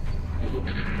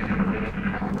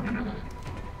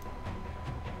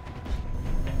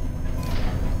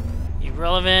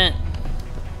 Irrelevant.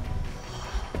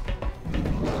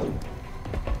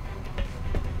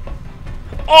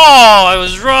 Oh, I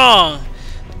was wrong.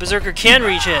 The Berserker can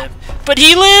reach him. But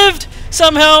he lived!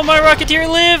 Somehow my Rocketeer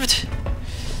lived!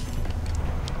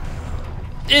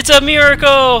 It's a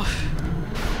miracle!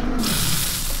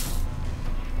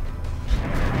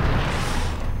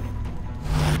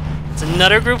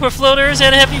 another group of floaters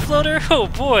and a heavy floater? Oh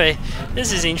boy,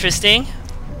 this is interesting.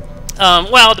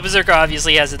 Well, the Berserker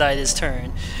obviously hasn't died his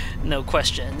turn. No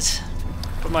questions.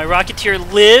 But my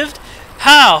Rocketeer lived?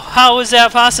 How? How is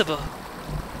that possible?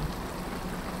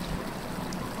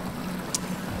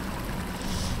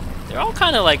 They're all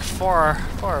kind of like far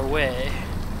away.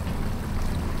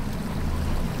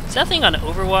 Is that thing on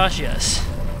Overwatch? Yes.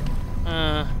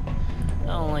 I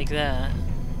don't like that.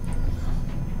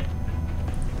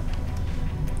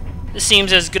 This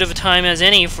seems as good of a time as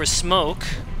any for smoke.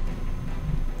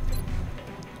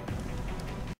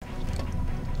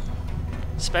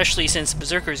 Especially since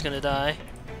Berserker is gonna die.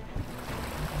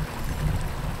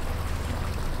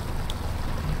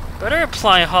 Better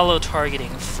apply hollow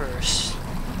targeting first.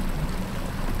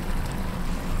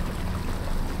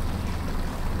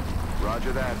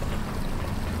 Roger that.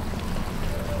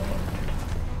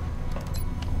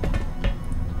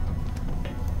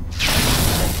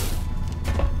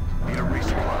 Need a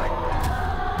resupply.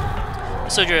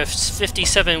 Soldier of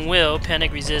 57 will,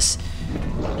 panic resist.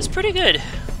 It's pretty good.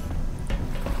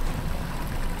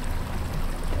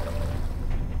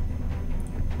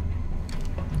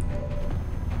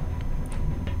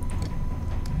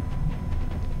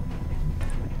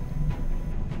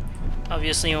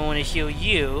 Obviously I want to heal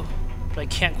you, but I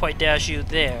can't quite dash you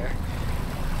there.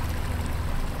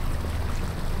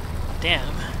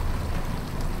 Damn.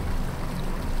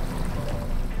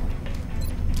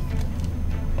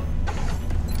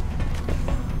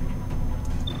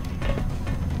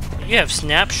 You have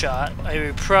snapshot.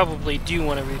 I probably do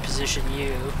want to reposition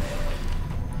you.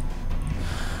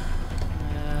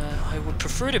 I would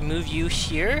prefer to move you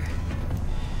here.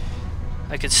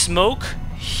 I could smoke.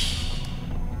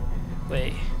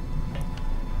 Wait.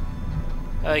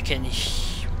 I can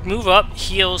move up,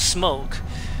 heal, smoke.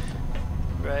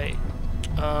 Right.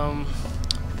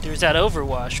 There's that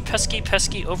Overwatch. Pesky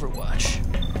Overwatch.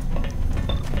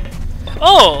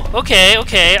 Oh! Okay,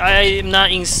 okay. I am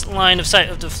not in line of sight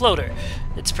of the floater.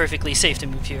 It's perfectly safe to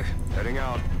move here. Heading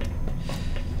out.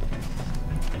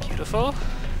 Beautiful.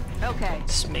 Okay.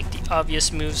 Let's make the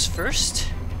obvious moves first.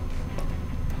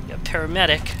 You got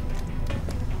paramedic.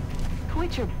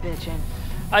 Quit your bitching.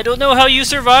 I don't know how you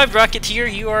survived,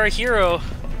 Rocketeer. You are a hero.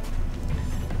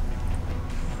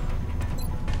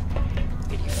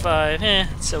 85.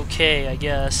 It's okay, I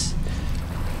guess.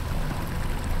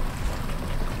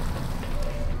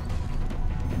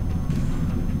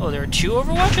 Oh, there are two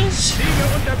Overwatches?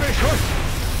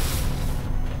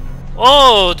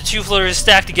 Oh, the two floaters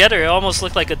stacked together. It almost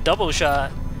looked like a double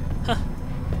shot. Huh.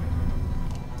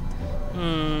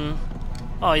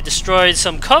 Oh, he destroyed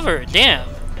some cover. Damn.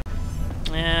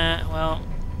 Yeah, well.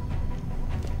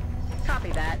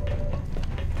 Copy that.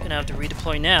 Gonna have to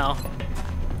redeploy now.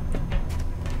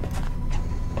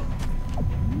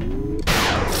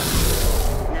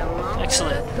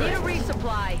 Excellent. Need a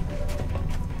resupply.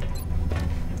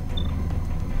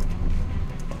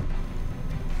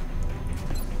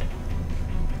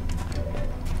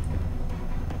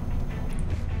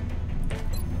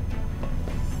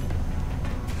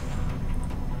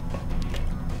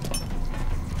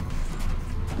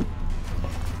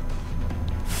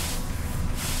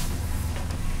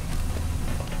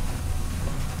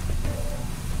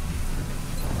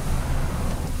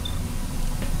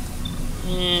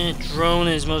 Drone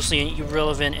is mostly an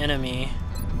irrelevant enemy.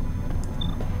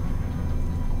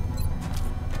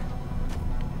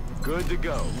 Good to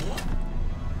go.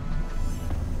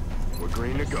 We're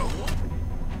green to go.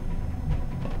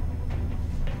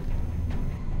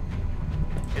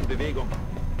 In Bewegung.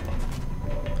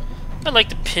 I'd like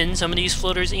to pin some of these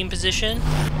floaters in position.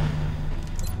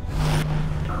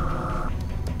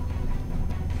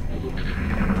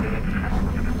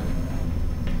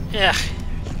 Yeah,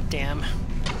 damn.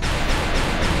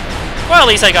 Well, at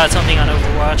least I got something on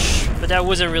Overwatch, but that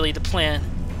wasn't really the plan.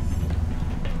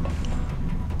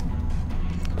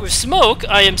 With smoke,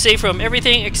 I am safe from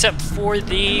everything except for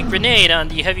the grenade on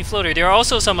the heavy floater. There are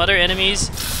also some other enemies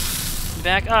in the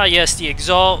back. Ah, yes, the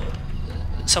Exalt.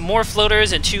 Some more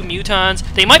floaters and 2 mutons.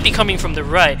 They might be coming from the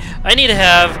right. I need to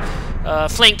have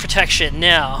flank protection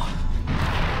now.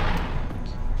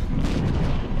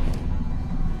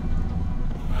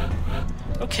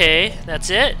 Okay, that's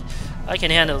it. I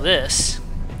can handle this.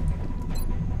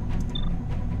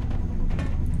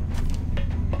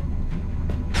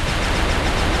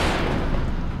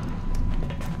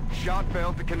 Shot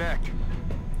failed to connect.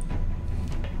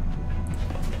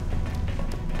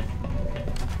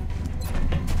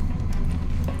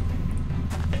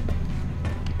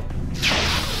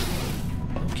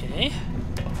 Okay.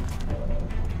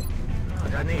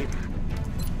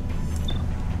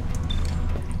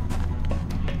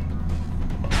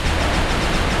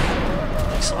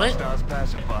 Excellent. Hostiles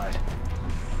pacified.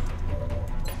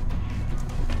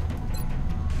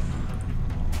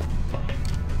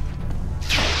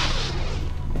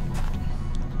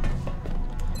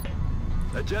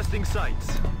 Adjusting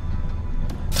sights.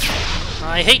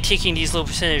 I hate taking these low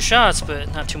percentage shots,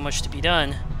 but not too much to be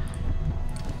done.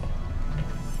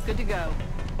 Good to go.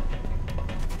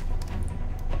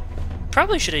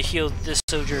 Probably should have healed this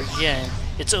soldier again.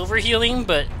 It's overhealing,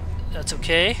 but that's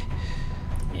okay.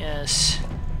 Yes.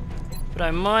 But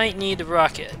I might need the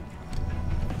rocket.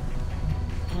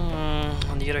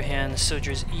 On the other hand, the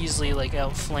soldier is easily like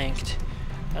outflanked.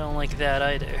 I don't like that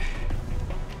either.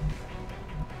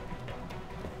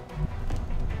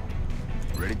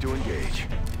 Ready to engage.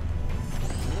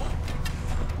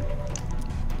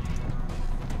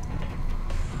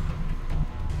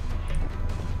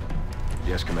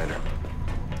 Yes, Commander.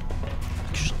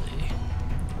 Actually,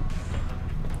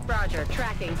 Roger,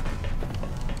 tracking.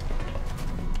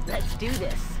 Let's do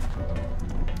this.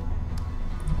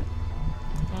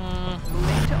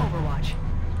 Moving to Overwatch.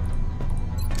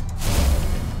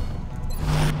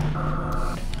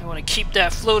 I want to keep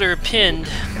that floater pinned.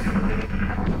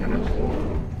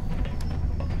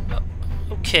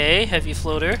 Okay, heavy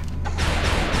floater.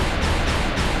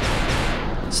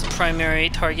 It's the primary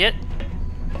target.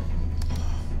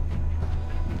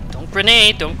 Don't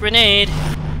grenade, don't grenade.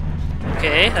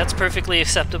 Okay, that's perfectly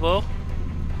acceptable.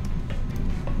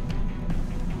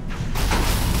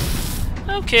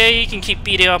 Okay, you can keep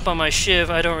beating up on my shiv.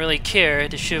 I don't really care.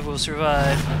 The shiv will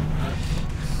survive.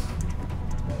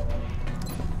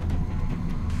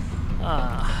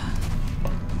 Ah.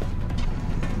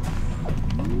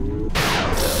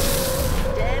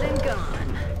 Dead and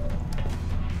gone.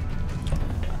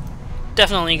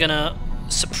 Definitely gonna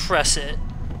suppress it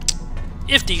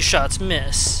if these shots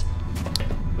miss,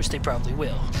 which they probably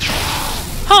will.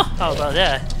 Huh, how about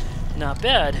that? Not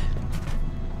bad.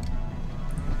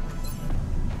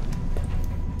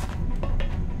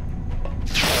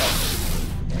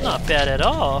 Not bad at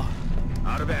all.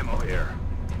 Out of ammo here.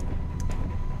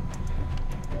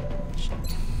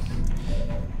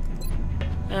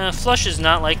 Flush is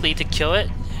not likely to kill it.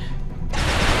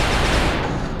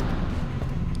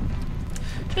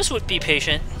 Just would be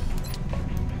patient.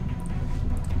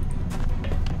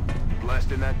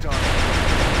 Blasting that target.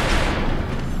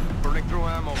 Burning through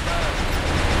ammo fast.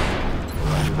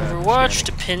 Roger that. Overwatch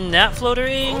to pin that floater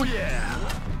in. Oh yeah.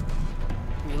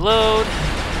 Reload.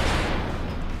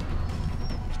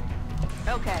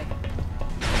 Okay.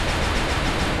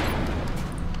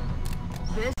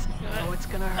 This, oh, it's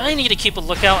gonna hurt. I need to keep a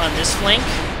lookout on this flank.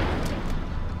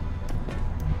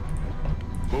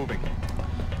 Moving.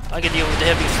 I can deal with the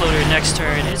heavy floater next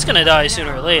turn. It's gonna die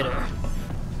sooner or later.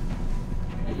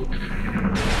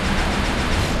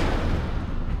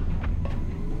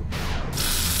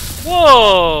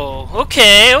 Whoa!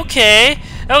 Okay, okay.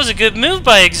 That was a good move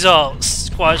by Exalt,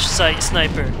 Squash Sight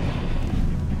Sniper.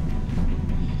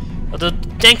 Although,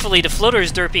 thankfully, the floater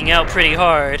is derping out pretty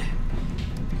hard.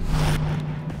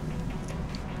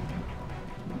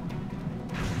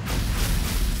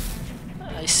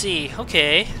 I see.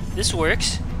 Okay, this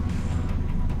works.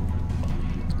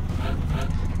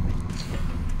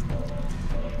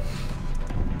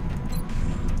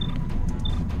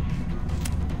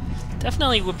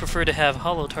 Definitely would prefer to have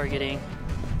hollow targeting.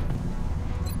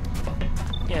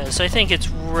 Yes, I think it's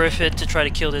worth it to try to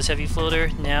kill this heavy floater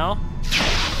now.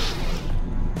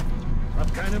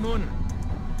 Hat keine Mun.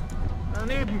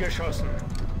 Daneben geschossen.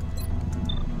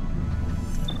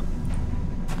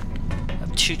 I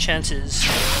have 2 chances.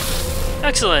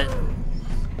 Excellent.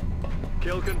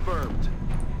 Kill confirmed.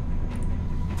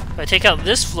 If I take out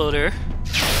this floater,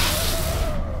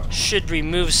 should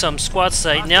remove some squad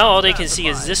sight. Now all they can see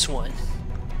is this one,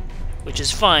 which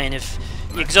is fine. If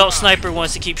the Exalt Sniper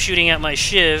wants to keep shooting at my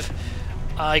shiv,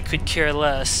 I could care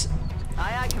less.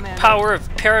 Aye, aye, Commander. Power of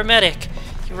paramedic.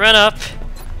 You run up,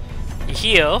 you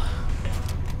heal.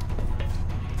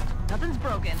 Nothing's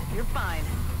broken. You're fine.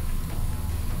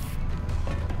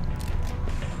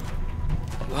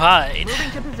 You hide.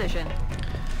 Moving to position.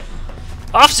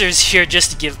 Officers here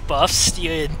just to give buffs.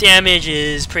 The damage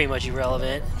is pretty much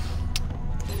irrelevant.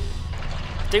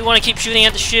 They want to keep shooting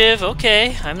at the shiv.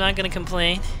 Okay, I'm not gonna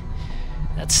complain.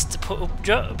 That's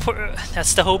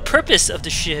the whole purpose of the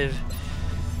shiv.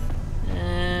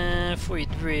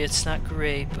 43. It's not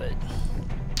great, but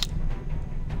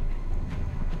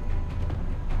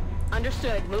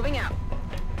Understood. Moving out.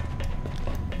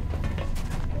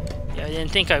 yeah, I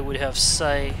didn't think I would have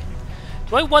sight.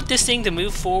 Do I want this thing to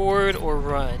move forward or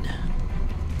run?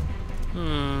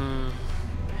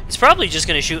 It's probably just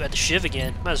gonna shoot at the shiv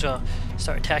again. Might as well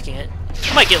start attacking it.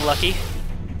 I might get lucky.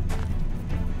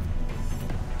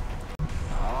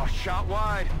 shot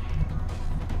wide.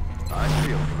 Nice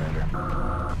field, Commander.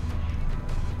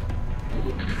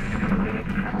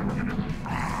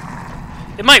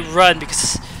 It might run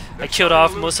because I killed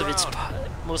off most of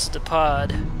the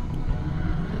pod.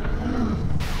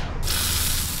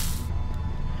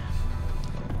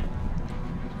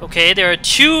 Okay, there are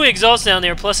 2 exalts down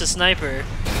there plus a sniper.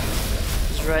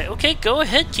 That's right. Okay, go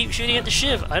ahead, keep shooting at the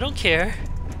Shiv. I don't care.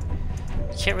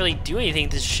 Can't really do anything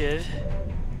to the Shiv.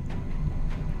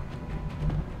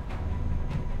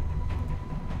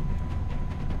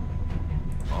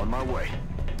 On my way.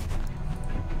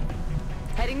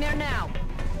 Heading there now.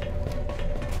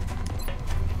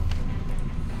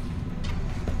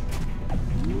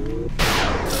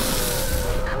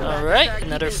 Alright,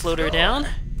 another floater down.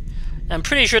 I'm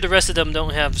pretty sure the rest of them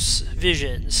don't have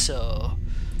vision, so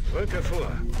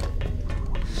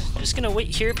just gonna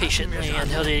wait here patiently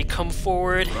until they come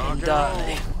forward and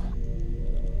die.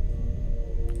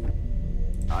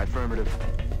 Affirmative.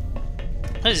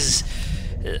 This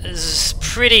is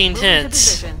pretty Moving to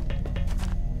intense. position.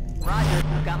 Roger,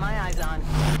 got my eyes on.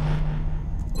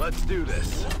 Let's do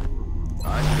this.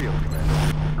 Nice field,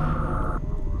 Commander.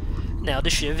 Now the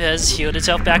Shiv has healed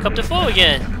itself back up to full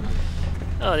again.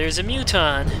 Oh, there's a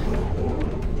muton.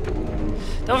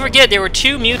 Don't forget, there were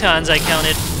 2 mutons I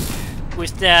counted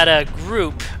with that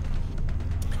group.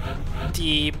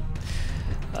 The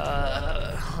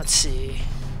let's see,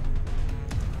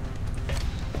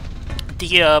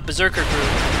 the Berserker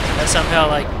group that somehow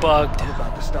like bugged. I'm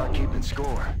about to start keeping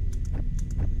score.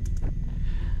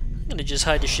 I'm gonna just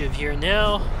hide the Shiv here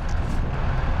now.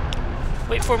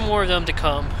 Wait for more of them to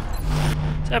come.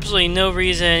 There's absolutely no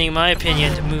reason, in my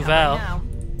opinion, to move out. Now.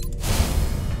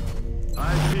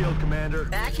 Nice field, Commander.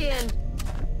 Back in.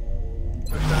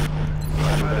 Roger that.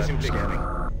 Scanning.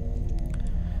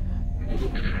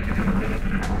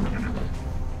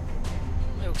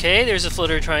 Okay, there's a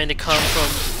floater trying to come from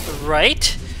the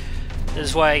right. This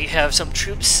is why I have some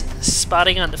troops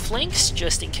spotting on the flanks,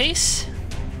 just in case.